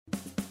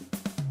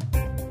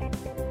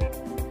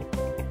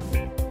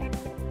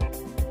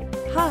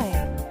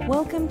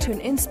Welcome to an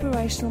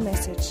inspirational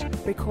message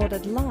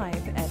recorded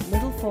live at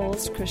Little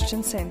Falls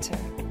Christian Center.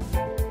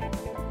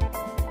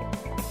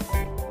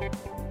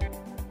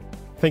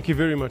 Thank you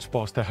very much,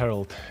 Pastor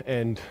Harold,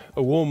 and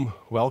a warm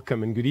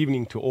welcome and good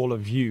evening to all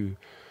of you,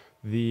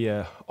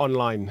 the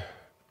online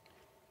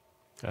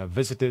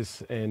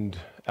visitors and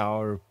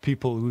our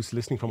people who's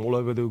listening from all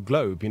over the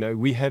globe. You know,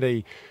 we had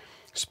a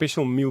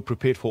special meal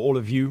prepared for all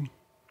of you,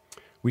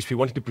 which we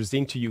wanted to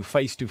present to you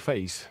face to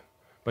face.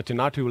 But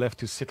tonight we will have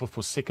to settle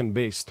for second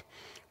best,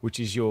 which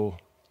is your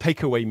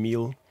takeaway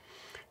meal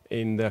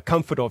in the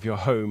comfort of your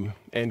home.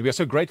 And we are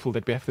so grateful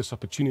that we have this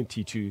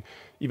opportunity to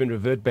even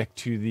revert back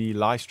to the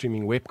live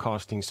streaming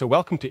webcasting. So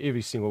welcome to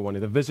every single one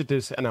of the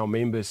visitors and our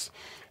members.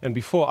 And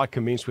before I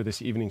commence with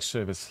this evening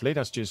service, let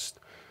us just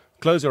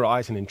close our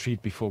eyes and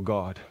entreat before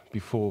God,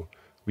 before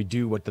we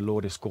do what the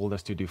Lord has called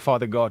us to do.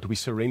 Father God, we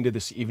surrender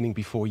this evening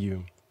before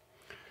you.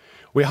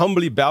 We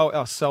humbly bow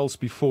ourselves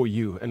before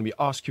you, and we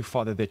ask you,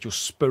 Father, that your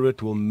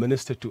Spirit will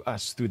minister to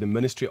us through the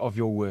ministry of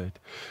your word.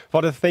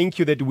 Father, thank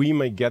you that we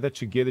may gather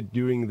together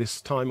during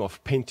this time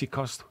of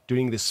Pentecost,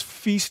 during this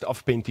feast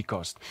of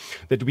Pentecost,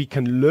 that we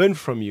can learn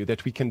from you,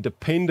 that we can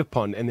depend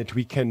upon, and that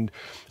we can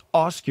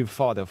ask you,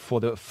 Father,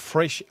 for the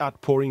fresh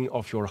outpouring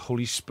of your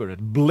Holy Spirit.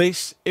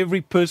 Bless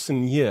every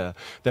person here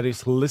that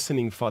is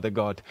listening, Father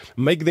God.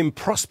 Make them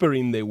prosper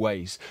in their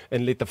ways,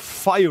 and let the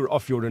fire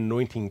of your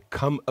anointing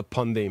come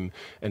upon them.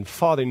 And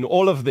Father, in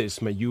all of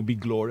this, may you be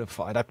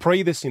glorified. I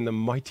pray this in the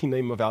mighty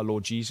name of our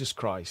Lord Jesus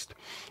Christ.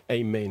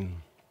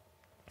 Amen.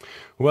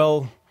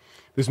 Well,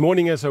 this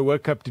morning as I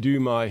woke up to do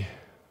my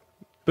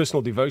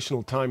personal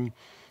devotional time,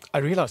 I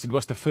realized it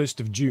was the 1st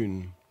of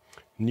June,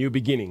 new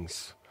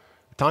beginnings.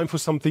 Time for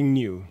something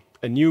new,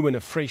 a new and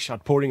a fresh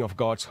outpouring of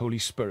God's Holy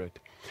Spirit.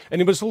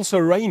 And it was also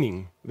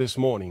raining this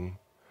morning.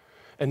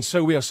 And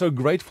so we are so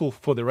grateful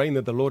for the rain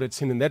that the Lord had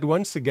sent. And that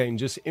once again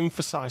just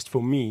emphasized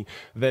for me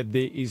that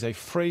there is a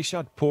fresh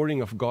outpouring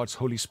of God's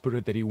Holy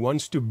Spirit that He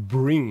wants to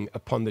bring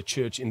upon the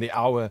church in the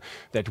hour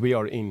that we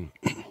are in.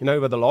 You know,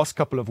 over the last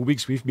couple of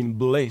weeks, we've been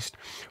blessed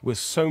with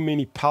so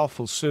many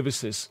powerful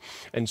services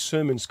and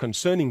sermons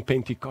concerning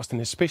Pentecost,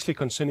 and especially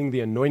concerning the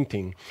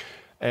anointing.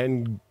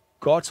 And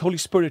God's Holy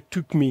Spirit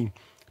took me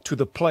to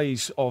the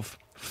place of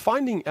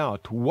finding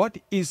out what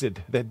is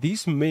it that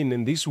these men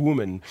and these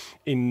women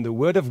in the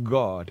Word of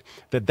God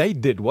that they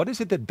did. What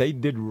is it that they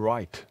did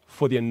right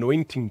for the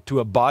anointing to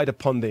abide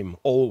upon them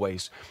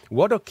always?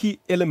 What are key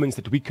elements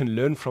that we can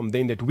learn from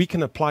them that we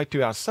can apply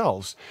to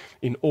ourselves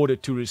in order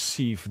to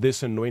receive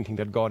this anointing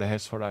that God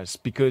has for us?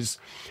 Because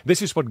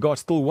this is what God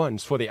still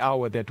wants for the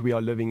hour that we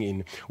are living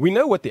in. We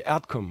know what the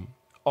outcome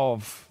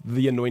of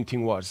the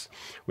anointing was.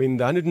 When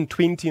the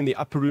 120 in the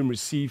upper room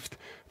received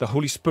the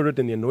Holy Spirit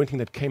and the anointing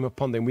that came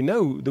upon them, we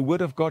know the Word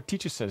of God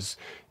teaches us.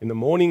 In the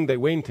morning they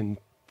went and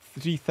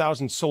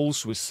 3,000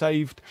 souls were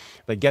saved.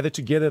 They gathered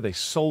together, they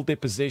sold their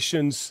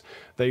possessions,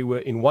 they were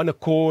in one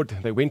accord,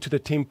 they went to the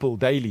temple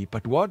daily.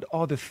 But what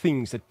are the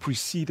things that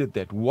preceded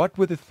that? What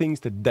were the things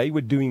that they were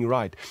doing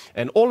right?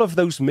 And all of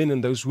those men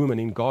and those women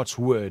in God's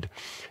Word,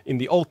 in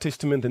the Old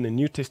Testament and the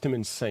New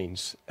Testament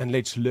saints, and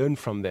let's learn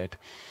from that.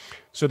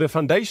 So the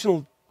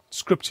foundational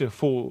scripture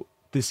for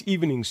this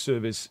evening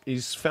service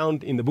is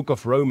found in the book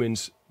of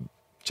Romans,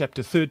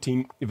 chapter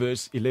 13,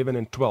 verse 11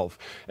 and 12.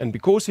 And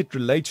because it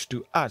relates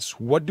to us,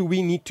 what do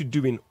we need to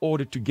do in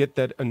order to get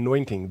that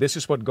anointing? This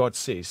is what God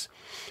says.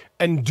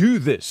 And do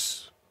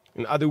this.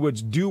 In other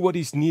words, do what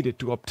is needed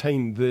to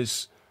obtain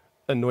this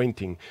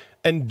anointing.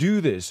 And do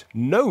this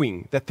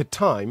knowing that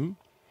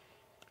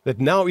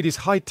now it is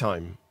high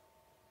time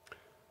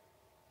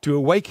to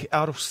awake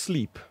out of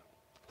sleep.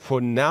 For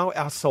now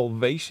our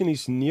salvation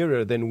is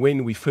nearer than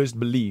when we first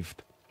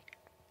believed.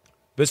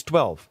 Verse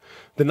 12.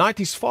 The night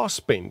is far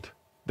spent,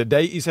 the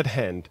day is at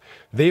hand.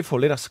 Therefore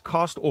let us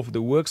cast off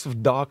the works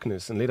of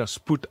darkness and let us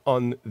put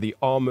on the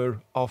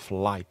armor of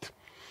light.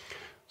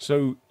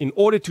 So in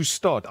order to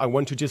start, I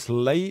want to just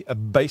lay a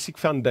basic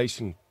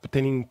foundation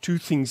pertaining two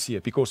things here,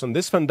 because on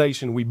this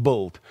foundation we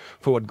build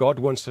for what God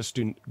wants us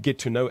to get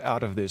to know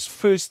out of this.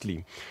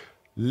 Firstly,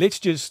 let's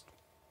just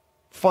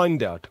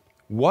find out,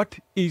 what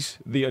is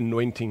the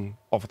anointing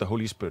of the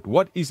Holy Spirit?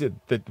 What is it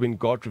that when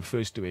God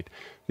refers to it?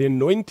 The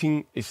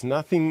anointing is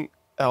nothing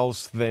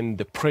else than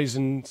the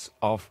presence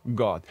of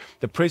God,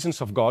 the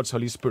presence of God's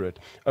Holy Spirit.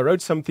 I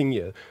wrote something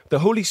here. The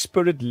Holy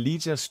Spirit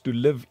leads us to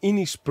live in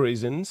His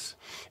presence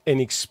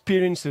and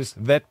experiences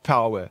that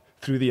power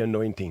through the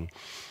anointing.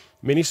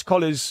 Many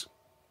scholars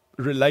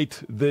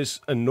relate this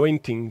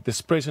anointing,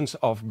 this presence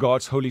of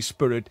God's Holy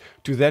Spirit,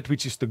 to that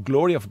which is the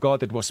glory of God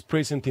that was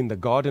present in the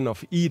Garden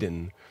of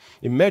Eden.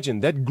 Imagine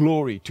that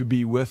glory to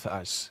be with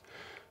us.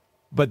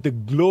 But the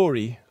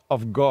glory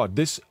of God,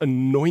 this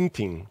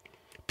anointing,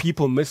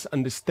 people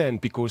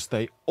misunderstand because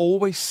they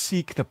always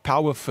seek the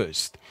power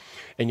first.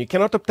 And you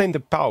cannot obtain the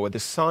power, the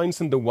signs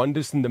and the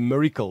wonders and the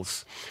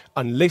miracles,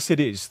 unless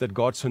it is that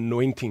God's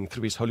anointing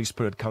through His Holy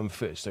Spirit come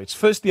first. So it's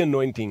first the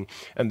anointing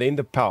and then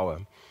the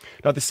power.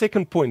 Now, the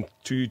second point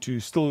to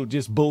still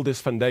just build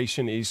this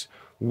foundation is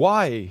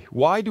why?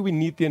 Why do we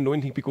need the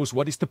anointing? Because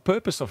what is the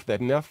purpose of that?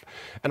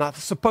 And I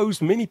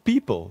suppose many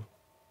people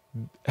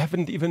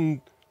haven't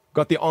even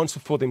got the answer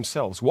for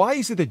themselves. Why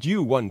is it that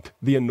you want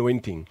the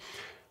anointing?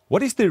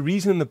 What is the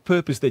reason and the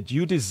purpose that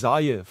you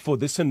desire for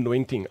this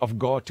anointing of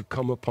God to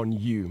come upon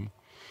you?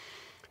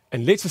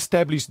 And let's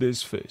establish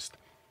this first.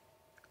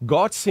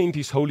 God sent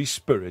His Holy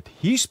Spirit.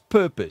 His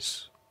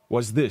purpose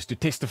was this, to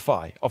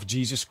testify of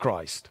Jesus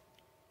Christ.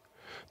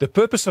 The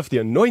purpose of the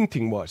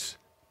anointing was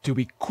to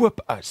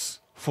equip us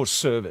for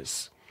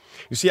service.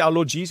 You see, our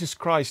Lord Jesus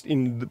Christ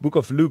in the book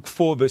of Luke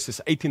 4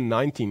 verses 18 and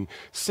 19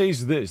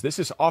 says this. This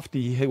is after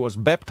He was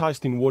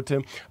baptized in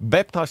water,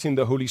 baptized in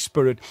the Holy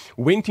Spirit,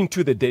 went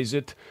into the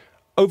desert,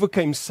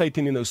 overcame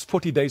Satan in those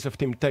 40 days of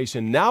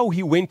temptation. Now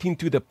He went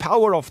into the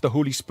power of the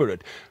Holy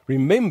Spirit.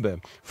 Remember,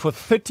 for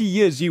 30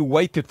 years He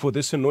waited for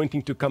this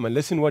anointing to come. And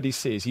listen what He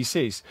says. He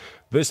says,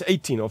 verse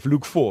 18 of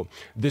Luke 4,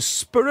 "The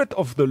Spirit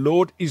of the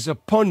Lord is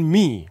upon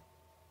me,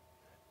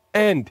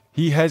 and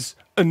He has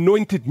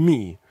anointed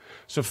me."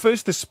 So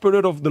first the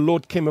Spirit of the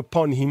Lord came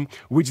upon Him,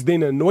 which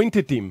then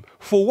anointed Him.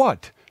 For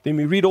what? Then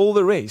we read all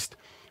the rest.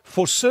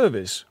 For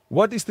service.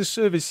 What is the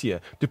service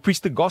here? To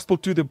preach the gospel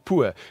to the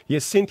poor. He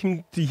has sent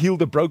Him to heal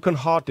the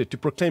brokenhearted, to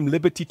proclaim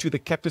liberty to the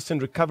captives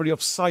and recovery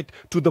of sight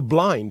to the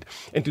blind,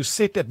 and to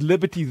set at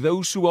liberty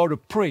those who are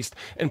oppressed,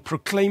 and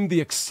proclaim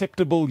the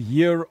acceptable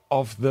year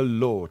of the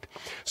Lord.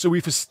 So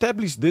we've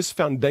established this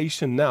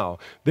foundation now,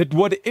 that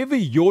whatever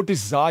your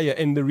desire,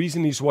 and the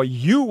reason is why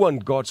you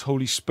want God's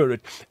Holy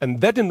Spirit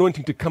and that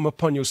anointing to come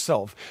upon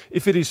yourself,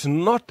 if it is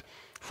not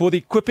for the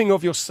equipping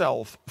of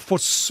yourself, for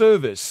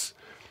service,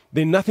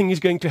 then nothing is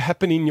going to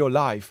happen in your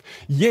life.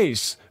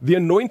 Yes, the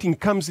anointing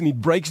comes and it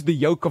breaks the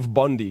yoke of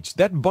bondage.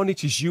 That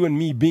bondage is you and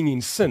me being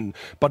in sin.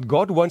 But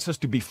God wants us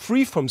to be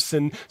free from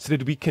sin so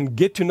that we can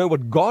get to know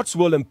what God's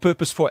will and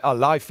purpose for our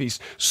life is,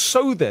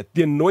 so that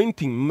the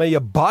anointing may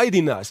abide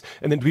in us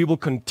and that we will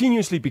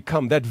continuously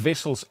become that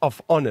vessels of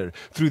honor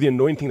through the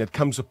anointing that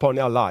comes upon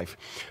our life.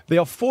 There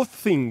are 4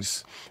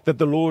 things that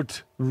the Lord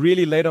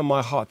really laid on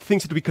my heart,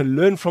 things that we can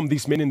learn from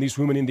these men and these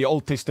women in the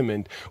Old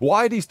Testament.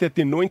 Why it is that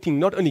the anointing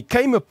not only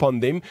came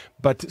upon them,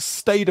 but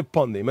stayed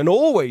upon them. And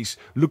always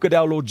look at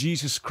our Lord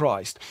Jesus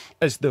Christ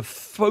as the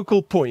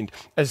focal point,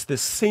 as the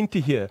center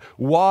here,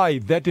 why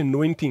that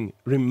anointing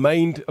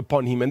remained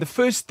upon Him. And the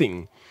first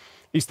thing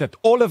is that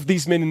all of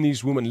these men and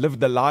these women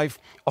lived a life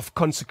of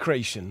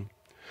consecration.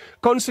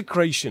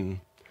 Consecration,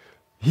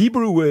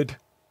 Hebrew word,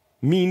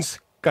 means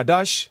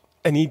kadash,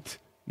 and it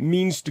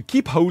means to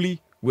keep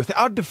holy,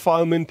 without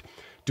defilement,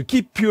 to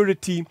keep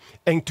purity,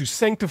 and to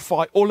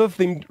sanctify, all of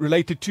them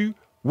related to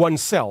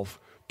oneself,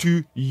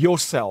 to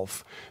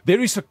yourself.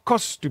 There is a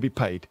cost to be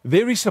paid.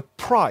 There is a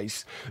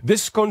price.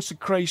 This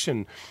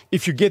consecration,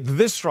 if you get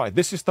this right,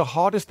 this is the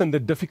hardest and the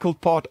difficult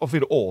part of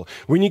it all.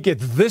 When you get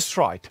this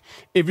right,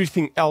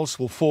 everything else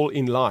will fall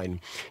in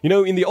line. You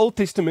know, in the Old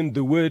Testament,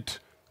 the word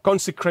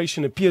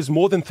consecration appears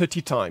more than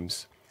 30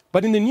 times.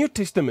 But in the New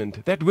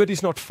Testament, that word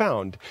is not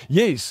found.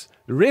 Yes,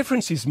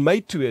 reference is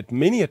made to it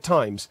many a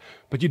times,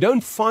 but you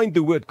don't find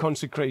the word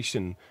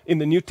consecration in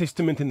the New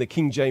Testament in the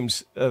King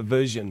James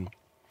Version.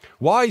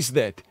 Why is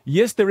that?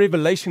 Here's the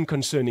revelation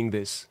concerning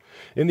this.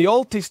 In the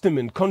Old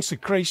Testament,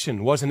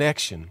 consecration was an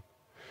action.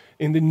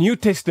 In the New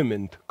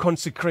Testament,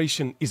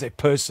 consecration is a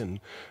person,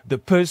 the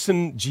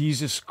person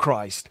Jesus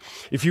Christ.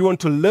 If you want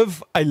to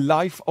live a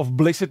life of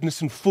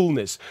blessedness and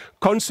fullness,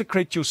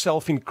 consecrate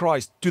yourself in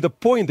Christ to the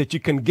point that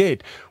you can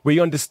get where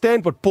you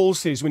understand what Paul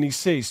says when he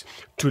says,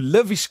 to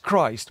live is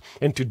Christ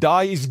and to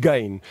die is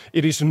gain.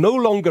 It is no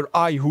longer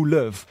I who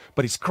live,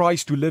 but it's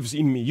Christ who lives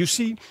in me. You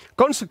see,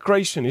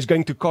 consecration is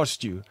going to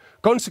cost you.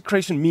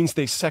 Consecration means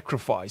there's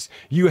sacrifice.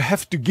 You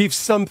have to give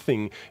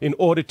something in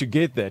order to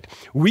get that.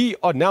 We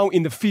are now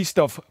in the feast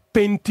of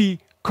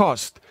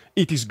Pentecost.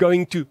 It is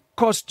going to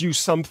cost you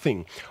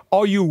something.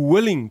 Are you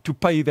willing to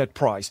pay that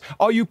price?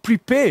 Are you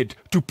prepared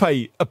to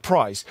pay a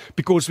price?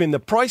 Because when the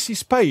price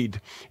is paid,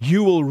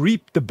 you will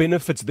reap the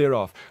benefits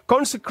thereof.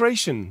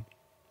 Consecration,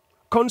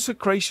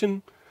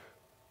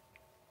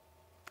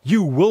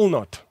 you will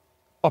not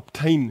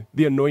obtain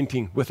the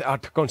anointing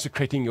without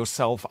consecrating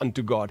yourself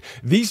unto God.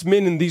 These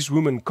men and these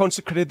women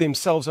consecrated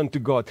themselves unto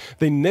God.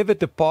 They never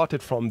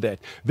departed from that.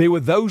 There were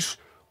those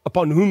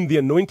upon whom the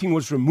anointing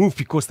was removed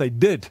because they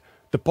did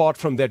depart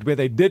from that, where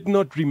they did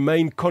not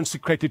remain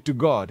consecrated to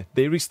God.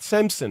 There is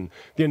Samson,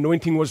 the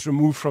anointing was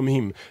removed from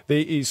him. There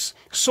is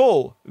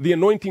Saul, the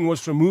anointing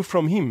was removed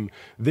from him.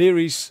 There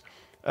is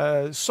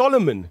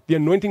Solomon, the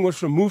anointing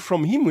was removed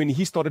from him when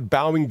he started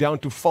bowing down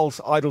to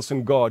false idols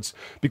and gods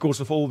because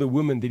of all the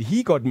women that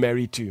he got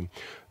married to.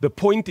 The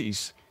point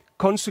is,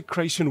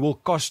 consecration will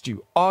cost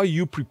you. Are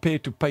you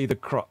prepared to pay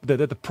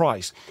the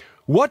price?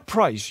 What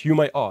price, you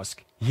may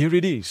ask? Here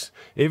it is.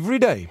 Every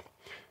day,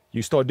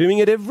 You start doing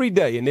it every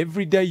day, and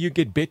every day you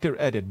get better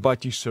at it,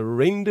 but you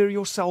surrender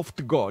yourself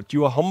to God.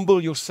 You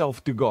humble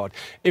yourself to God.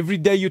 Every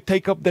day you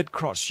take up that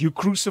cross. You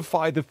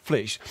crucify the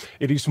flesh.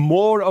 It is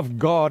more of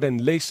God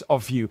and less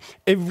of you.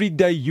 Every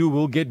day you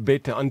will get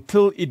better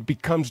until it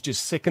becomes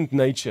just second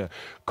nature.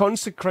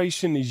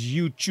 Consecration is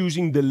you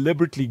choosing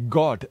deliberately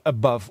God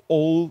above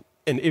all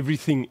and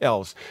everything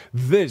else.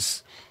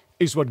 This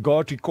is what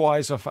God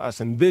requires of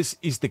us, and this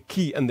is the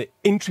key and the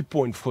entry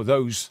point for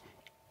those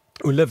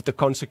who live the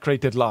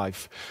consecrated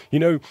life. You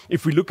know,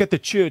 if we look at the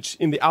church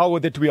in the hour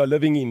that we are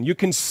living in, you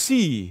can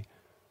see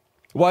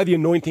why the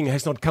anointing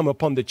has not come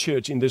upon the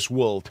church in this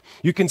world.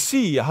 You can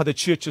see how the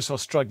churches are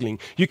struggling.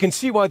 You can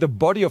see why the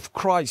body of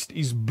Christ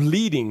is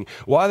bleeding,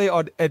 why they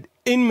are at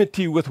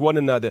enmity with one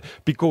another,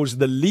 because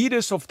the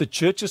leaders of the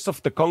churches,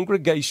 of the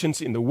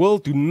congregations in the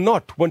world, do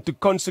not want to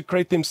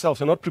consecrate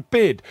themselves, are not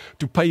prepared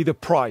to pay the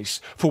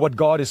price for what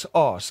God has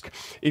asked.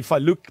 If I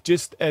look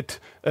just at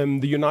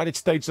the United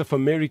States of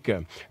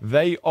America,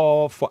 they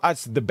are for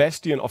us the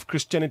bastion of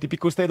Christianity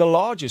because they're the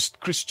largest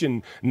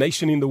Christian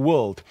nation in the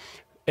world.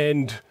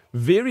 And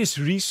various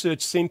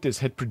research centers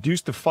had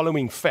produced the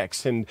following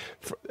facts, and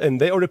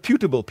they are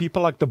reputable.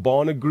 People like the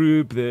Barna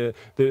Group,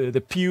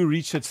 the Pew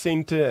Research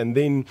Center, and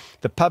then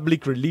the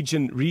Public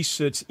Religion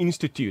Research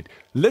Institute.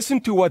 Listen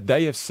to what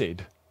they have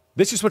said.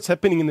 This is what's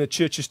happening in the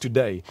churches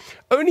today.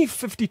 Only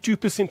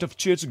 52% of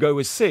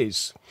churchgoers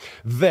says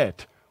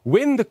that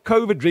when the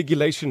COVID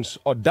regulations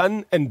are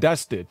done and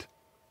dusted,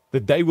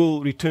 that they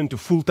will return to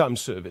full-time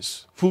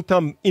service,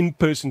 full-time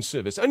in-person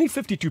service. Only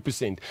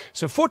 52%.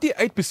 So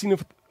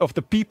 48% of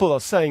the people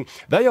are saying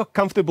they are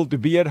comfortable to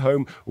be at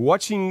home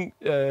watching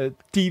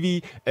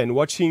TV and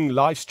watching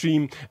live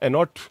stream and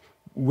not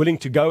willing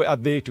to go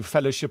out there to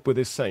fellowship with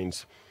the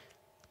saints.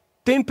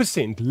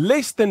 10%,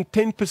 less than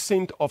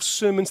 10% of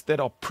sermons that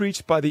are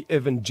preached by the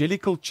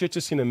evangelical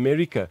churches in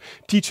America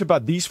teach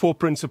about these four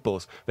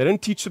principles. They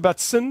don't teach about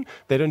sin.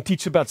 They don't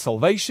teach about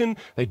salvation.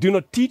 They do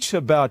not teach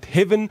about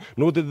heaven,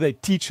 nor do they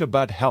teach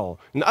about hell.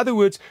 In other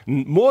words,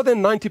 more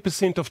than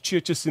 90% of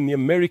churches in the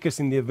Americas,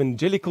 in the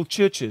evangelical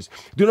churches,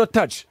 do not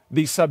touch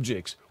these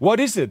subjects. What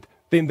is it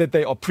then that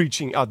they are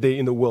preaching out there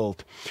in the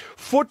world?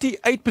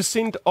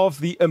 48%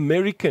 of the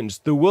Americans,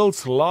 the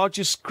world's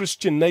largest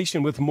Christian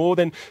nation with more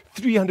than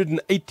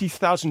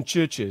 380,000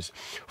 churches,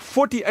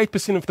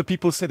 48% of the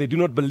people say they do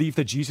not believe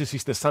that Jesus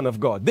is the Son of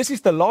God. This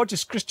is the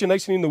largest Christian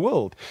nation in the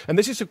world, and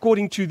this is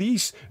according to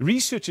these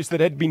researches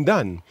that had been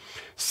done.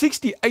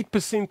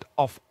 68%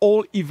 of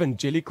all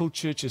evangelical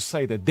churches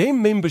say that their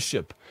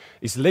membership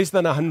is less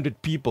than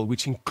 100 people,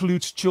 which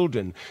includes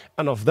children,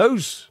 and of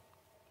those,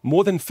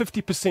 more than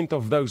 50%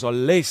 of those are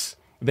less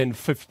than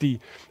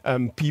 50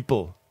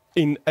 people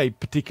in a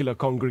particular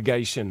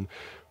congregation.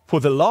 For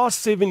the last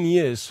 7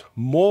 years,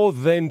 more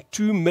than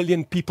 2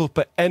 million people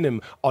per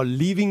annum are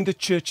leaving the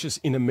churches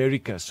in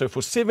America. So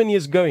for 7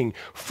 years going,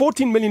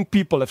 14 million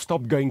people have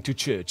stopped going to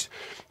church.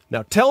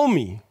 Now tell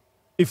me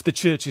if the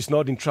church is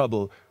not in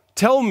trouble.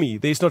 Tell me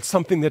there's not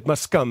something that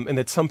must come and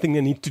that's something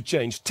that needs to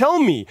change. Tell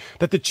me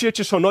that the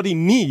churches are not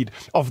in need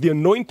of the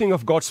anointing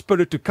of God's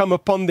Spirit to come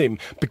upon them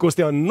because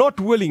they are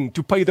not willing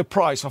to pay the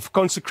price of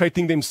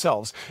consecrating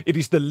themselves. It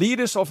is the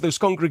leaders of those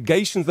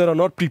congregations that are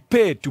not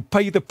prepared to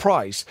pay the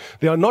price.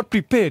 They are not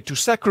prepared to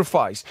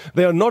sacrifice.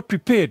 They are not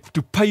prepared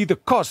to pay the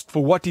cost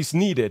for what is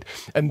needed.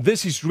 And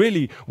this is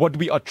really what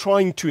we are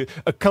trying to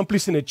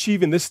accomplish and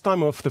achieve in this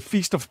time of the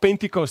Feast of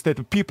Pentecost, that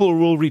the people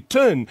will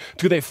return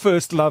to their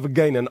first love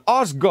again and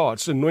ask God's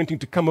anointing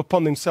to come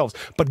upon themselves.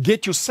 But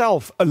get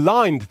yourself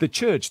aligned, the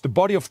church, the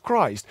body of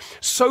Christ,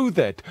 so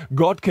that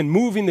God can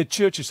move in the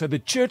churches, so the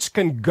church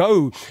can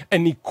go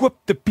and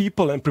equip the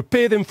people and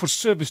prepare them for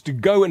service to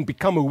go and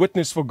become a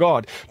witness for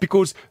God.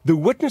 Because the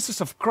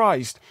witnesses of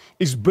Christ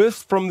is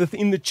birthed from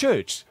within the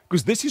church.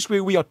 Because this is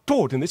where we are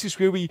taught, and this is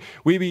where we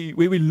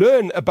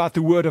learn about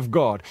the Word of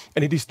God.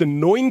 And it is the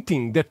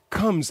anointing that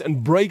comes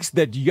and breaks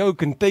that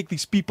yoke and take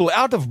these people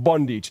out of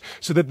bondage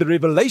so that the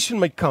revelation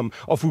may come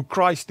of who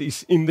Christ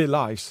is in their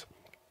lives.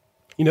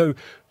 You know,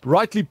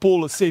 rightly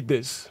Paul said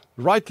this.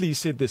 Rightly he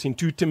said this in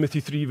 2 Timothy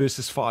 3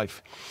 verses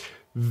 5.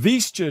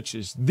 These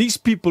churches, these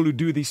people who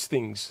do these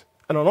things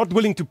and are not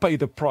willing to pay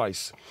the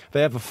price,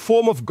 they have a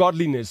form of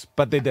godliness,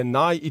 but they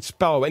deny its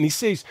power. And he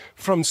says,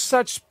 from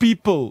such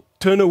people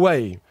turn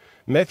away.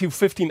 Matthew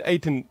 15,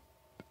 8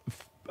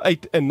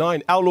 and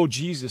 9, our Lord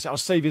Jesus, our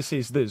Savior,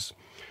 says this: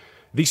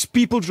 these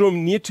people draw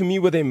near to me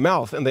with their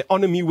mouth and they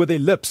honor me with their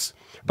lips,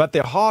 but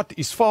their heart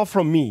is far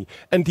from me,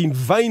 and in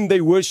vain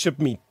they worship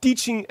me,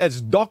 teaching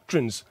as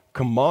doctrines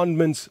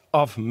commandments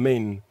of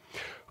men.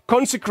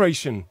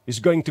 Consecration is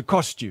going to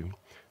cost you.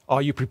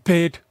 Are you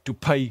prepared to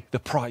pay the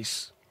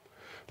price?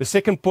 The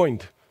second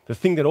point, the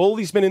thing that all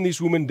these men and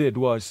these women did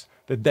was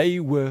that they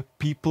were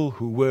people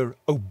who were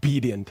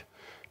obedient.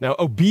 Now,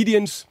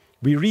 obedience,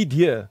 we read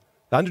here,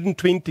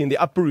 120 in the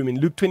upper room in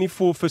Luke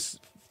 24,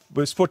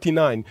 verse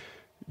 49.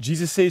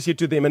 Jesus says here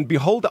to them, and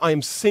behold, I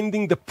am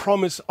sending the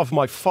promise of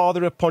my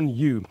Father upon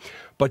you,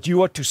 but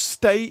you are to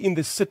stay in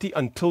the city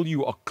until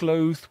you are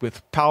clothed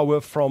with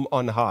power from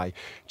on high.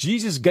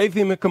 Jesus gave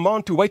them a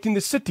command to wait in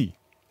the city,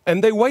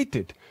 and they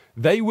waited.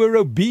 They were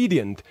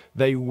obedient.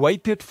 They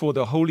waited for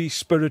the Holy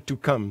Spirit to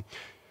come.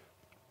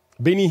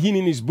 Benny Hinn,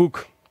 in his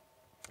book,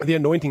 The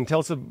Anointing,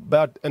 tells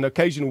about an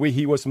occasion where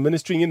he was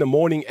ministering in the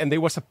morning and there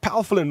was a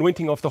powerful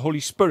anointing of the Holy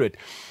Spirit.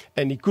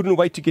 And he couldn't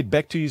wait to get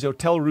back to his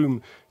hotel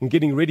room and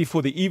getting ready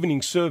for the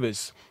evening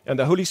service. And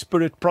the Holy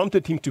Spirit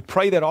prompted him to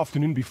pray that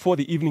afternoon before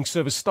the evening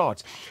service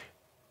starts.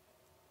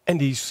 And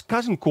his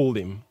cousin called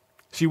him.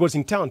 She was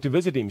in town to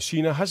visit him, she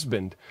and her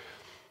husband.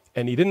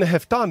 And he didn't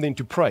have time then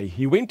to pray.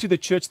 He went to the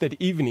church that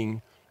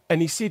evening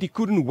and he said he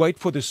couldn't wait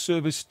for the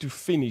service to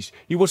finish.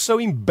 He was so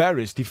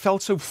embarrassed. He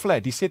felt so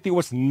flat. He said there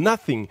was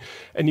nothing.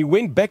 And he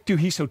went back to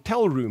his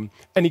hotel room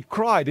and he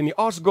cried and he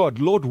asked God,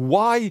 Lord,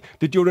 why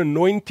did your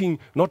anointing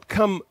not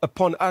come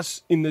upon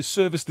us in the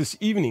service this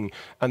evening?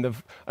 And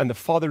the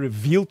Father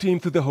revealed to him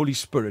through the Holy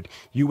Spirit,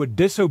 you were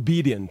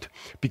disobedient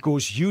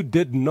because you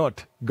did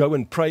not go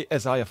and pray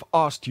as I have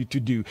asked you to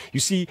do.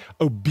 You see,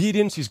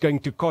 obedience is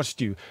going to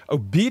cost you.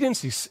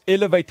 Obedience is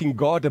elevating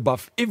God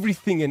above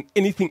everything and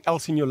anything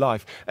else in your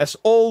life. As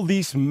all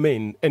these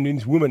men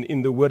and women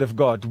in the Word of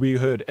God we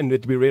heard and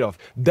that we read of,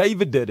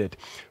 David did it,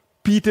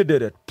 Peter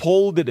did it,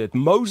 Paul did it,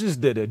 Moses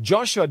did it,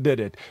 Joshua did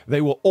it.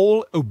 They were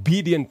all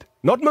obedient,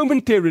 not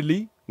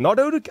momentarily, not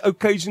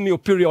occasionally or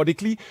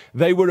periodically.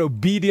 They were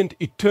obedient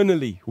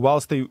eternally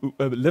whilst they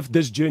lived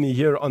this journey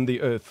here on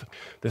the earth.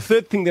 The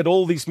third thing that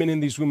all these men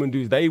and these women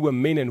do is they were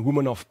men and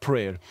women of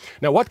prayer.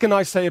 Now, what can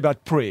I say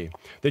about prayer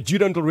that you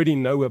don't already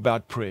know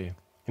about prayer?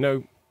 You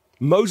know,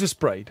 Moses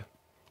prayed,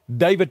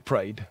 David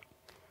prayed,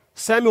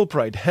 Samuel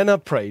prayed, Hannah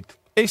prayed,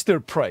 Esther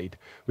prayed.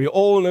 We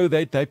all know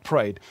that they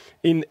prayed.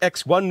 In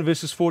Acts 1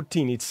 verses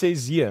 14, it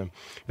says here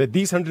that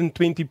these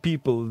 120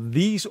 people,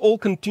 these all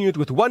continued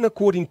with one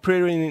accord in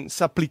prayer and in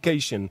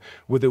supplication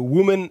with the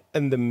woman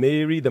and the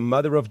Mary, the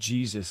mother of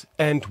Jesus,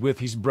 and with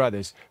his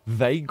brothers.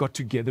 They got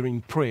together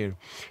in prayer.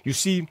 You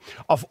see,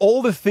 of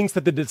all the things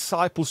that the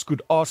disciples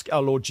could ask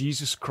our Lord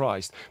Jesus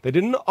Christ, they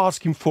didn't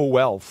ask him for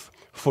wealth,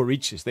 for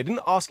riches. They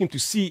didn't ask him to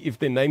see if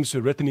their names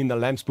were written in the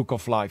Lamb's Book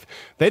of Life.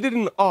 They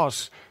didn't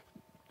ask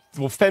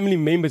for family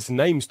members'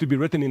 names to be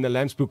written in the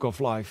Lamb's Book of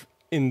Life.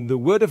 In the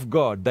Word of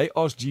God, they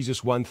asked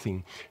Jesus one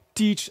thing: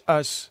 teach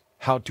us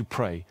how to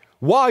pray.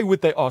 Why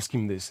would they ask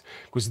him this?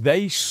 Because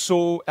they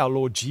saw our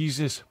Lord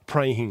Jesus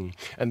praying,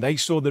 and they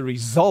saw the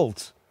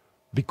result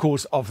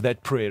because of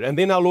that prayer. And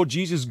then our Lord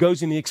Jesus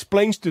goes and he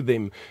explains to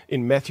them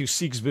in Matthew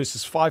 6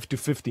 verses 5 to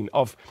 15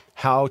 of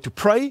how to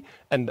pray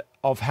and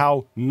of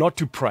how not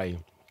to pray.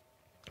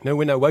 Now,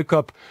 when I woke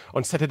up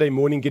on Saturday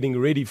morning getting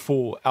ready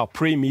for our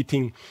prayer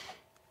meeting,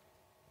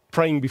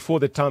 praying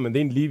before the time and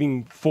then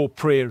leaving for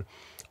prayer,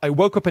 I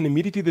woke up and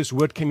immediately this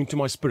word came into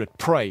my spirit,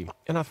 pray.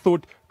 And I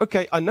thought,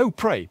 okay, I know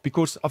pray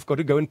because I've got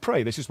to go and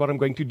pray. This is what I'm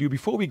going to do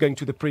before we go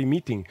into the prayer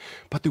meeting.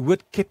 But the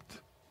word kept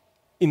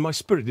in my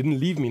spirit, didn't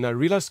leave me. And I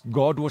realized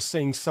God was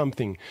saying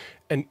something.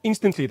 And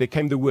instantly there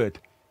came the word,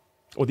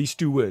 or these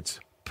two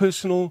words,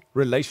 personal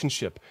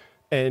relationship.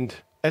 And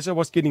as I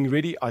was getting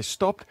ready, I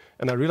stopped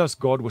and I realized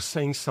God was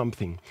saying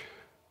something.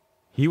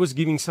 He was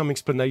giving some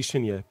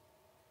explanation here.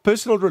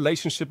 Personal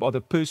relationship are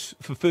the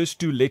first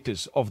two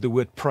letters of the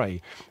word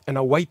pray. And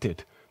I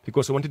waited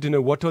because I wanted to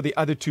know what are the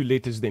other two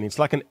letters then. It's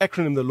like an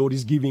acronym the Lord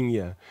is giving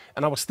here.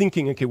 And I was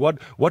thinking, okay, what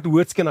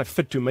words can I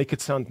fit to make it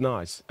sound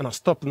nice? And I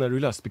stopped and I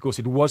realized because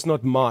it was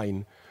not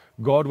mine,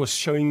 God was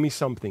showing me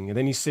something. And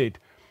then he said,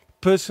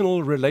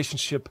 personal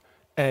relationship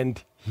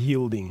and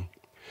yielding.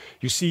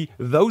 You see,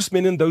 those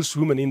men and those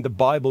women in the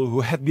Bible who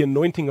had the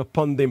anointing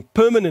upon them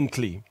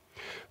permanently,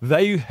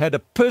 they had a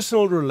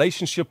personal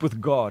relationship with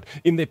God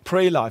in their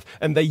prayer life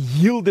and they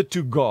yielded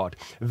to God.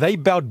 They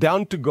bowed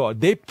down to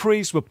God. Their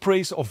prayers were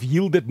prayers of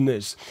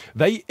yieldedness.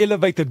 They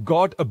elevated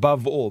God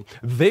above all.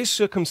 Their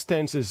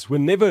circumstances were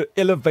never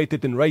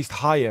elevated and raised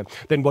higher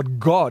than what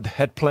God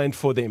had planned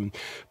for them.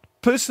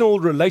 Personal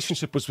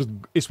relationship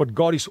is what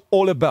God is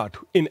all about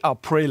in our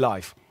prayer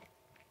life.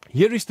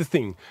 Here is the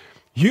thing.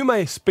 You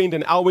may spend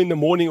an hour in the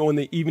morning or in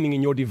the evening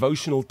in your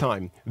devotional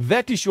time.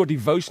 That is your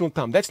devotional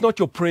time. That's not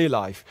your prayer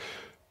life.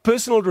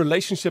 Personal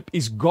relationship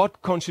is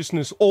God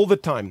consciousness all the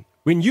time.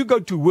 When you go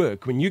to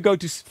work, when you go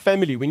to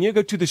family, when you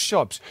go to the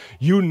shops,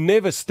 you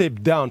never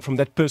step down from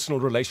that personal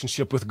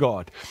relationship with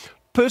God.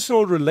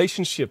 Personal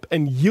relationship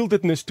and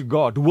yieldedness to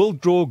God will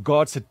draw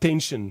God's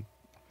attention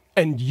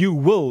and you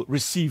will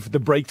receive the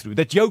breakthrough.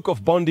 That yoke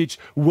of bondage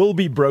will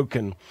be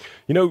broken.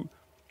 You know,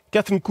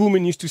 Catherine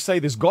Kuhlman used to say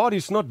this: God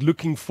is not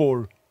looking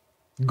for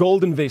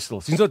golden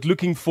vessels. He's not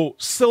looking for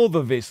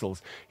silver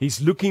vessels. He's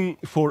looking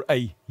for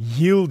a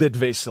yielded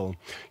vessel.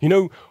 You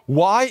know,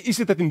 why is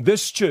it that in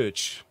this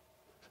church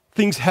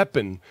things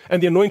happen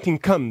and the anointing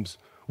comes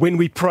when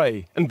we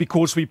pray and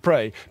because we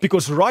pray.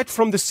 Because right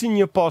from the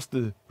senior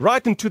pastor,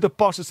 right into the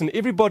pastors and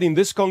everybody in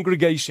this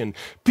congregation,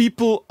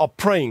 people are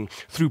praying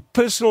through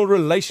personal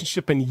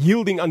relationship and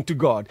yielding unto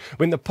God.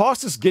 When the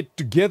pastors get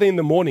together in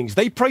the mornings,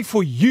 they pray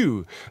for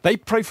you. They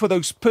pray for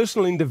those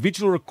personal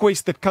individual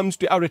requests that comes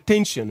to our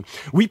attention.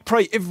 We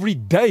pray every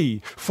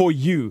day for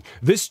you.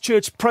 This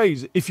church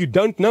prays. If you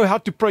don't know how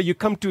to pray, you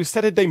come to a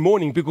Saturday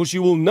morning because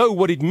you will know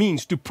what it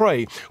means to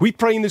pray. We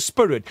pray in the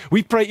spirit.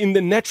 We pray in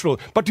the natural,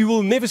 but we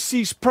will never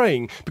cease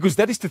praying because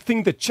that is the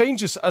thing that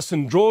changes us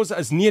and draws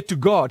us near to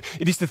God.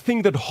 It is the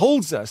thing that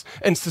holds us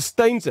and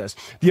sustains us.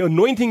 The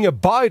anointing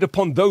abide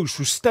upon those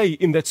who stay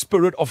in that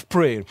spirit of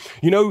prayer.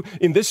 You know,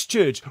 in this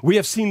church, we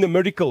have seen the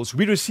miracles.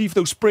 We receive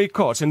those prayer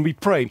cards and we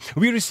pray.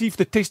 We receive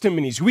the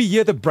testimonies. We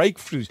hear the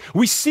breakthroughs.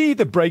 We see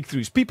the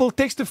breakthroughs. People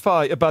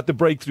testify about the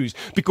breakthroughs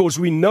because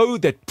we know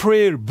that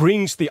prayer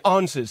brings the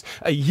answers.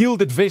 A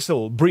yielded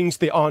vessel brings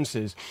the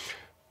answers.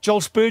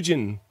 Charles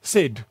Spurgeon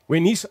said,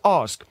 when he's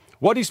asked,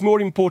 what is more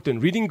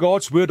important, reading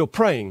God's word or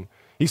praying?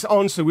 His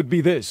answer would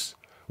be this: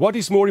 what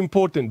is more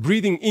important,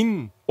 breathing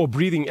in or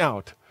breathing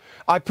out?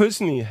 I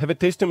personally have a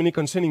testimony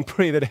concerning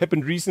prayer that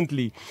happened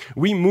recently.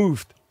 We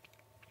moved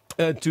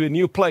to a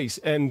new place,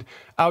 and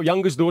our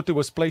youngest daughter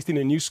was placed in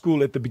a new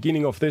school at the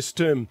beginning of this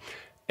term.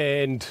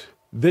 And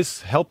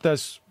this helped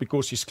us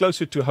because she's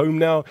closer to home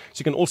now.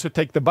 She can also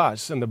take the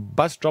bus, and the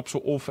bus drops her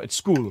off at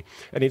school.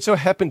 And it so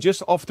happened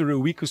just after a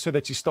week or so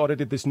that she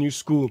started at this new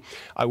school,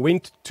 I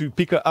went to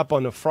pick her up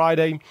on a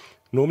Friday.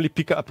 Normally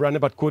pick her up around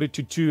about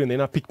 1:45, and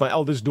then I picked my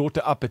eldest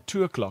daughter up at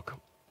 2 o'clock.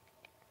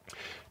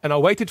 And I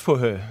waited for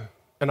her,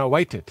 and I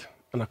waited,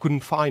 and I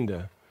couldn't find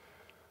her.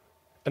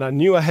 And I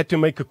knew I had to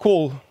make a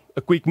call,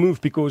 a quick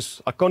move,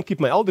 because I can't keep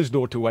my eldest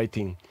daughter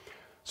waiting.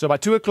 So by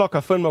 2 o'clock,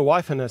 I phoned my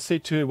wife and I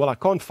said to her, well, I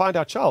can't find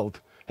our child.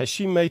 Has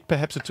she made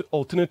perhaps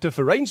alternative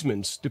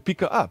arrangements to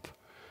pick her up?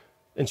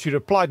 And she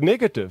replied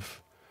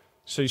negative.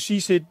 So she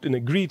said and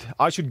agreed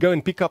I should go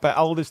and pick up our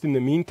eldest in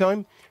the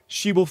meantime.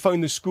 She will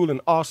phone the school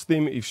and ask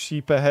them if she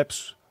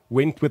perhaps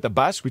went with the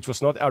bus, which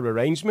was not our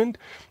arrangement,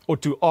 or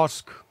to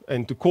ask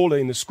and to call her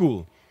in the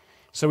school.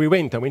 So we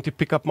went. I went to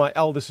pick up my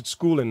eldest at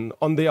school, and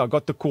on there I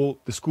got the call.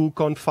 The school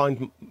can't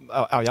find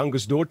our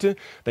youngest daughter.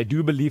 They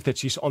do believe that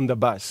she's on the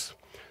bus.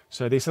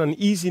 So there's an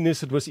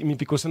uneasiness that was in me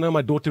because I know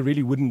my daughter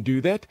really wouldn't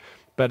do that,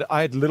 but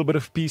I had a little bit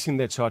of peace in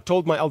that. So I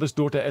told my eldest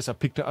daughter as I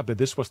picked her up that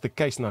this was the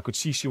case, and I could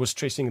see she was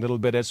stressing a little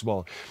bit as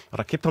well. But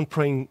I kept on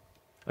praying.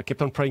 I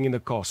kept on praying in the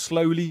car,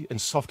 slowly and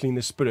softly in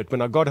the spirit.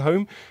 When I got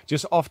home,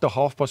 just after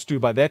 2:30,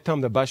 by that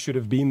time the bus should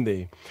have been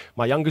there.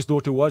 My youngest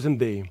daughter wasn't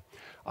there.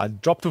 I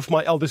dropped off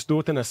my eldest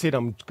daughter and I said,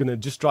 I'm going to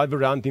just drive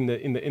around in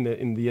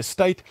the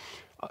estate,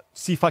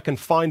 see if I can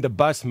find the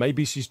bus.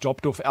 Maybe she's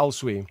dropped off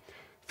elsewhere.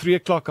 3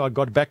 o'clock, I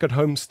got back at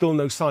home, still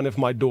no sign of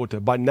my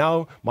daughter. By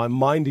now, my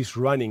mind is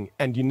running.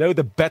 And you know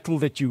the battle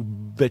that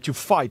you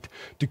fight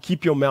to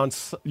keep your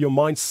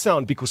mind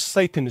sound, because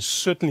Satan is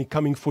certainly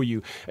coming for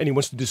you. And he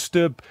wants to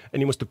disturb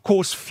and he wants to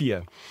cause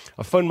fear.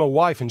 I phoned my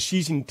wife and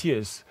she's in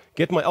tears.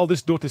 My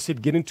eldest daughter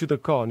said, get into the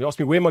car. And he asked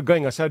me, where am I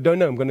going? I said, I don't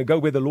know. I'm going to go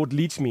where the Lord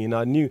leads me. And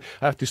I knew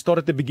I have to start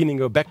at the beginning,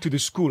 go back to the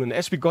school. And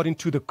as we got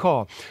into the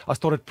car, I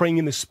started praying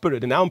in the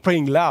spirit. And now I'm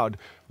praying loud.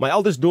 My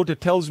eldest daughter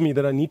tells me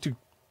that I need to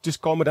just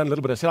calm it down a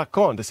little bit. I said, I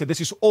can't. I said, this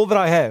is all that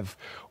I have.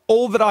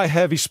 All that I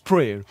have is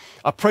prayer.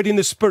 I prayed in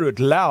the spirit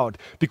loud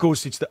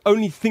because it's the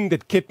only thing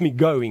that kept me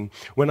going.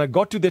 When I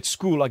got to that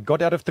school, I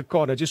got out of the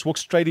car and I just walked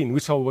straight in,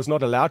 which I was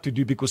not allowed to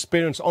do because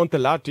parents aren't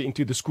allowed to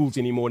enter the schools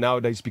anymore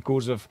nowadays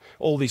because of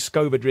all these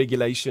COVID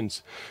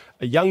regulations.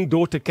 A young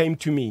daughter came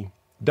to me.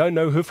 Don't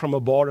know her from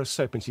a bar of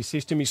soap. And she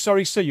says to me,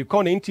 sorry, sir, you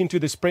can't enter into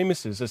this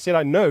premises. I said,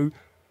 I know,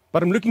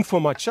 but I'm looking for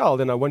my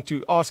child and I want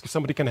to ask if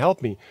somebody can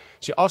help me.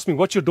 She asked me,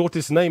 what's your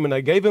daughter's name? And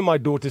I gave her my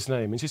daughter's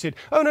name. And she said,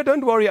 oh, no,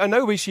 don't worry. I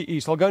know where she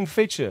is. I'll go and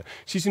fetch her.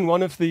 She's in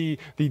one of the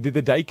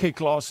daycare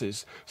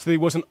classes. So there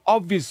was an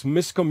obvious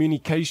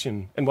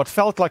miscommunication. And what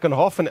felt like an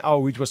half an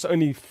hour, which was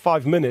only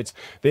 5 minutes,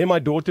 there my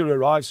daughter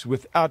arrives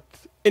without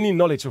any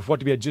knowledge of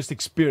what we had just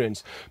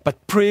experienced.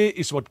 But prayer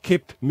is what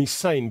kept me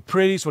sane.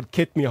 Prayer is what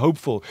kept me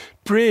hopeful.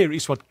 Prayer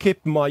is what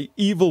kept my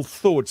evil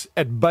thoughts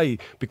at bay,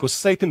 because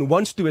Satan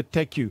wants to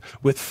attack you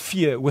with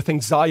fear, with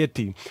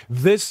anxiety.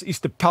 This is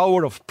the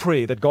power of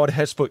prayer that God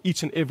has for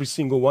each and every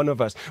single one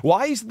of us.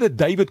 Why is it that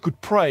David could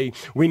pray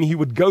when he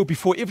would go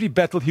before every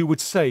battle? He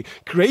would say,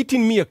 create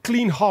in me a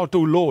clean heart,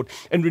 O Lord,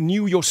 and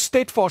renew your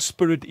steadfast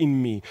spirit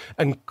in me,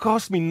 and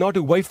cast me not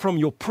away from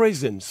your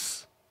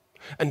presence,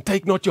 and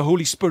take not your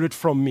Holy Spirit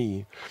from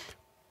me.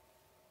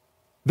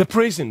 The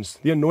presence,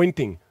 the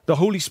anointing, the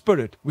Holy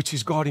Spirit, which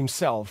is God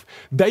himself.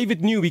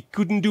 David knew he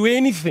couldn't do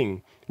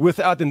anything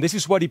without, and this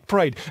is what he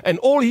prayed. And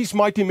all his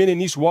mighty men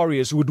and his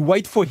warriors would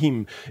wait for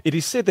him. It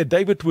is said that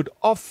David would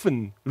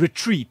often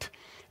retreat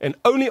And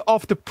only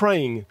after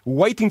praying,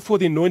 waiting for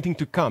the anointing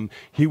to come,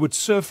 he would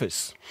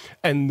surface.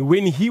 And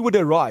when he would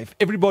arrive,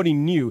 everybody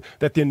knew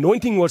that the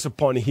anointing was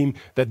upon him,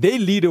 that their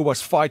leader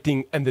was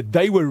fighting, and that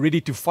they were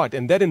ready to fight.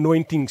 And that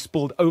anointing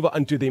spilled over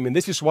unto them. And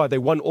this is why they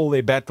won all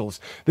their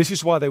battles. This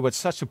is why they were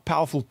such a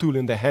powerful tool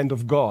in the hand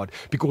of God,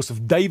 because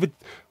of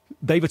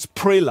David's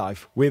prayer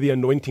life, where the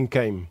anointing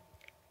came.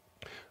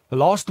 The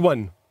last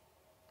one,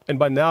 and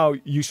by now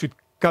you should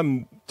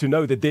come to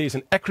know that there is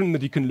an acronym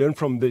that you can learn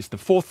from this. The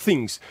 4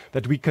 things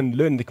that we can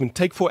learn, that we can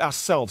take for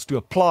ourselves to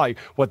apply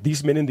what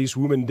these men and these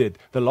women did.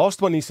 The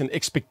last one is an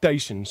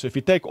expectation. So if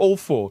you take all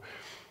 4,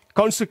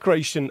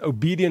 consecration,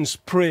 obedience,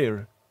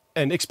 prayer,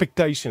 and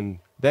expectation,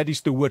 that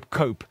is the word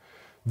cope.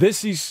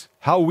 This is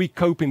how we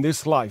cope in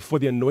this life for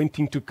the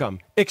anointing to come.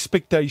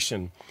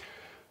 Expectation.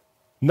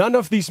 None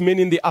of these men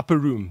in the upper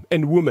room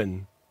and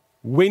women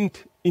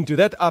went into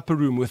that upper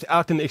room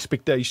without an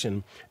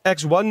expectation.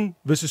 Acts 1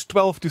 verses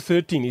 12 to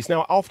 13 is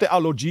now after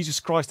our Lord Jesus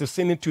Christ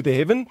ascended to the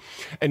heaven,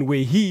 and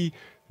where he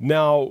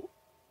now,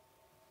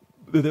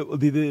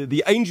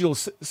 the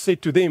angels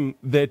said to them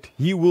that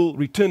he will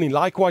return in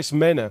likewise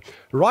manner.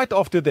 Right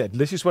after that,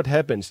 this is what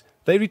happens.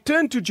 They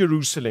returned to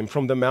Jerusalem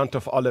from the Mount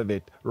of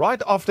Olivet, right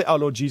after our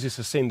Lord Jesus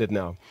ascended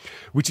now,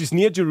 which is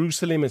near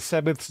Jerusalem, a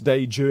Sabbath's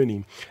day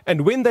journey.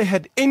 And when they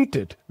had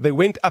entered, they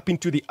went up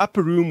into the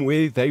upper room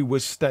where they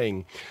were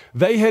staying.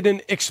 They had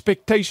an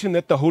expectation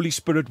that the Holy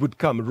Spirit would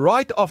come.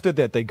 Right after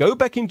that, they go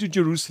back into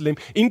Jerusalem,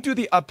 into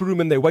the upper room,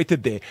 and they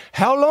waited there.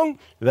 How long?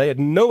 They had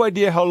no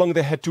idea how long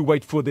they had to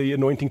wait for the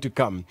anointing to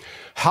come.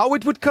 How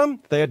it would come?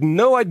 They had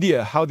no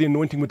idea how the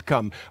anointing would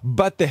come,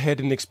 but they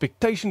had an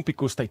expectation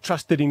because they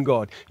trusted in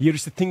God. Here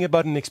is the thing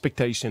about an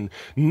expectation.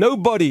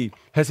 Nobody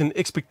has an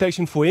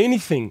expectation for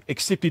anything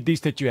except it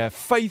is that you have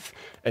faith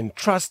and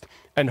trust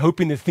and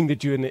hope in the thing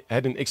that you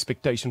had an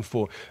expectation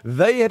for.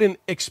 They had an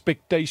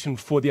expectation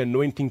for the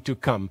anointing to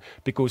come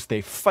because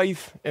their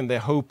faith and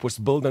their hope was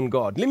built on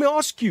God. Let me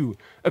ask you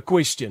a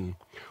question.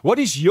 What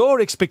is your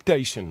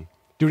expectation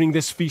during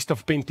this Feast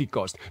of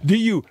Pentecost? Do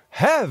you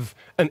have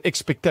an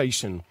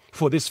expectation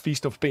for this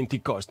Feast of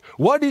Pentecost?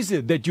 What is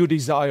it that you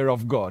desire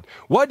of God?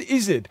 What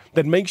is it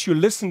that makes you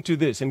listen to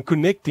this and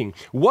connecting?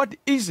 What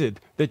is it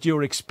that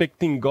you're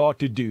expecting God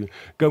to do?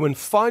 Go and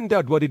find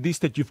out what it is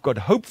that you've got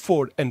hope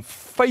for and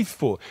faith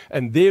for,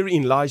 and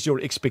therein lies your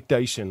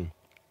expectation.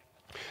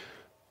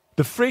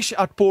 The fresh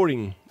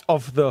outpouring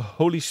of the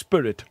Holy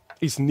Spirit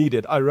is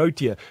needed. I wrote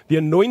here, the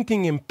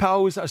anointing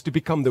empowers us to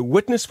become the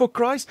witness for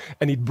Christ,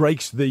 and it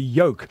breaks the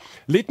yoke.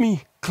 Let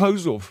me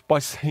close off by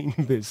saying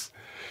this.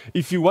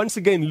 If you once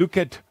again look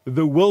at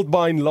the world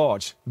by and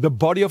large, the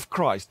body of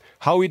Christ,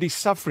 how it is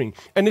suffering,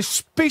 and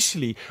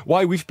especially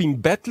why we've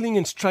been battling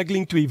and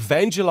struggling to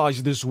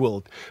evangelize this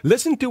world,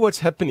 listen to what's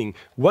happening.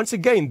 Once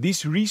again,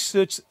 these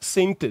research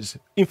centers,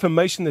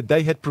 information that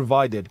they had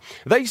provided,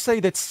 they say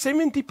that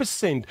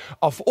 70%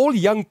 of all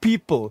young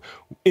people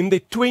in their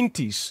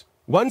 20s,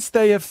 once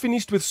they have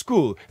finished with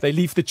school, they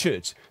leave the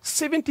church.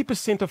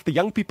 70% of the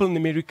young people in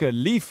America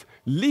leave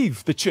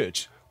the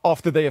church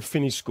after they have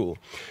finished school.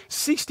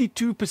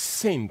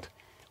 62%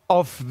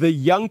 of the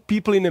young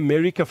people in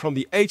America from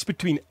the age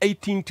between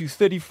 18 to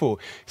 34,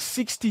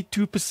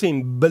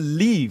 62%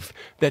 believe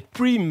that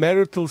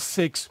premarital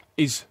sex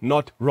is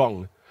not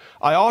wrong.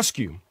 I ask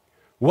you,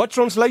 what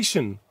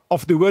translation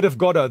of the Word of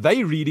God are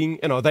they reading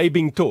and are they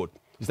being taught?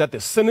 Is that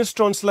the Sinners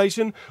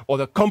translation or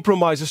the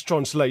Compromisers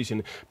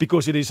translation?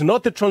 Because it is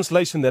not the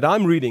translation that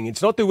I'm reading.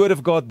 It's not the Word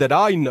of God that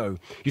I know.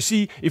 You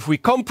see, if we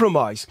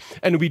compromise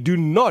and we do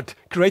not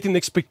create an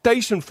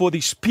expectation for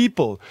these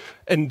people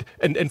and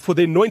for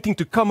the anointing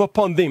to come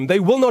upon them, they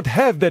will not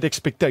have that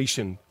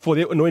expectation for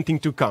the anointing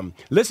to come.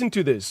 Listen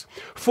to this.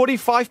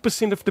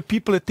 45% of the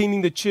people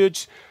attending the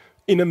church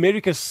in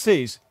America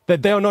says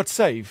that they are not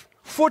saved.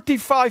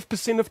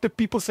 45% of the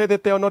people say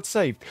that they are not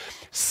saved.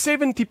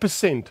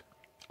 70%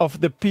 of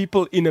the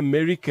people in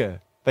America,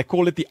 they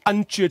call it the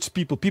unchurched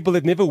people, people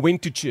that never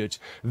went to church,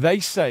 they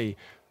say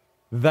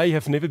they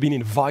have never been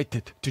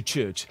invited to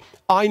church.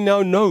 I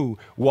now know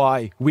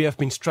why we have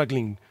been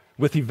struggling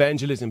with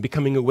evangelism,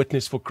 becoming a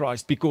witness for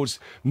Christ, because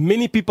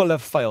many people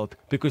have failed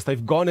because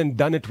they've gone and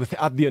done it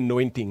without the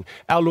anointing.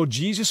 Our Lord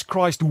Jesus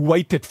Christ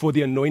waited for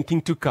the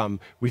anointing to come.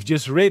 We've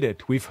just read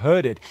it. We've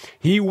heard it.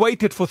 He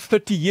waited for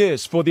 30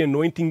 years for the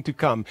anointing to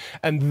come,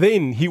 and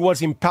then he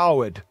was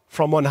empowered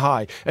from on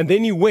high, and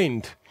then he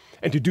went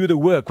and to do the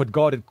work what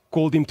God had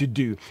called him to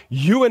do.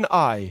 You and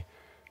I,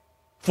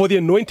 for the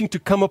anointing to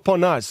come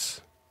upon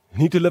us,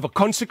 need to live a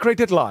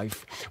consecrated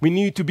life. We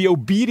need to be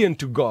obedient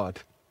to God,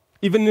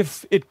 even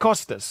if it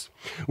costs us.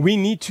 We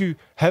need to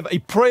have a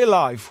prayer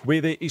life where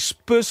there is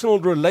personal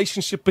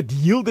relationship but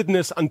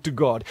yieldedness unto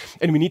God.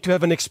 And we need to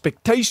have an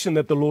expectation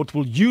that the Lord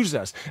will use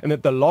us and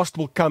that the lost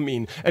will come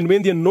in. And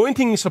when the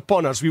anointing is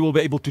upon us, we will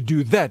be able to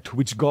do that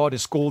which God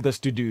has called us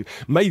to do.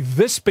 May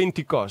this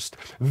Pentecost,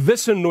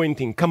 this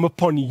anointing come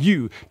upon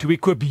you to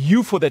equip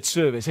you for that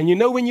service. And you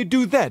know, when you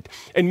do that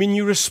and when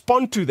you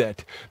respond to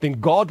that, then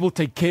God will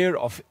take care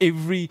of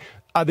every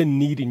other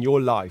need in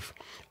your life.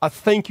 I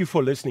thank you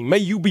for listening. May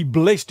you be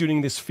blessed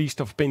during this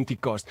feast of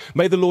Pentecost.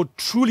 May the Lord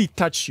truly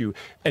touch you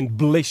and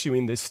bless you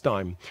in this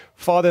time.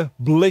 Father,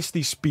 bless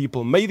these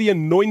people. May the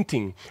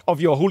anointing of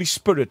your Holy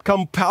Spirit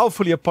come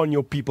powerfully upon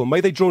your people.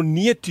 May they draw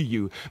near to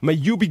you. May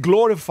you be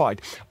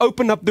glorified.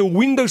 Open up the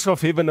windows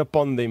of heaven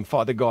upon them,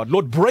 Father God.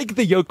 Lord, break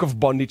the yoke of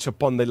bondage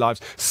upon their lives.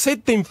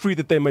 Set them free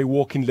that they may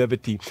walk in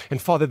liberty.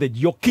 And Father, that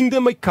your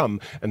kingdom may come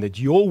and that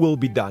your will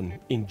be done.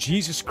 In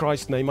Jesus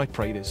Christ's name I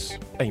pray this.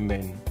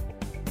 Amen.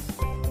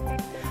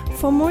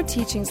 For more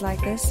teachings like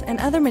this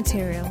and other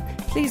material,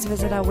 please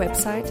visit our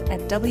website at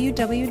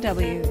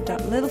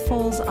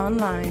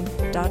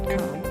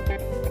www.littlefallsonline.com.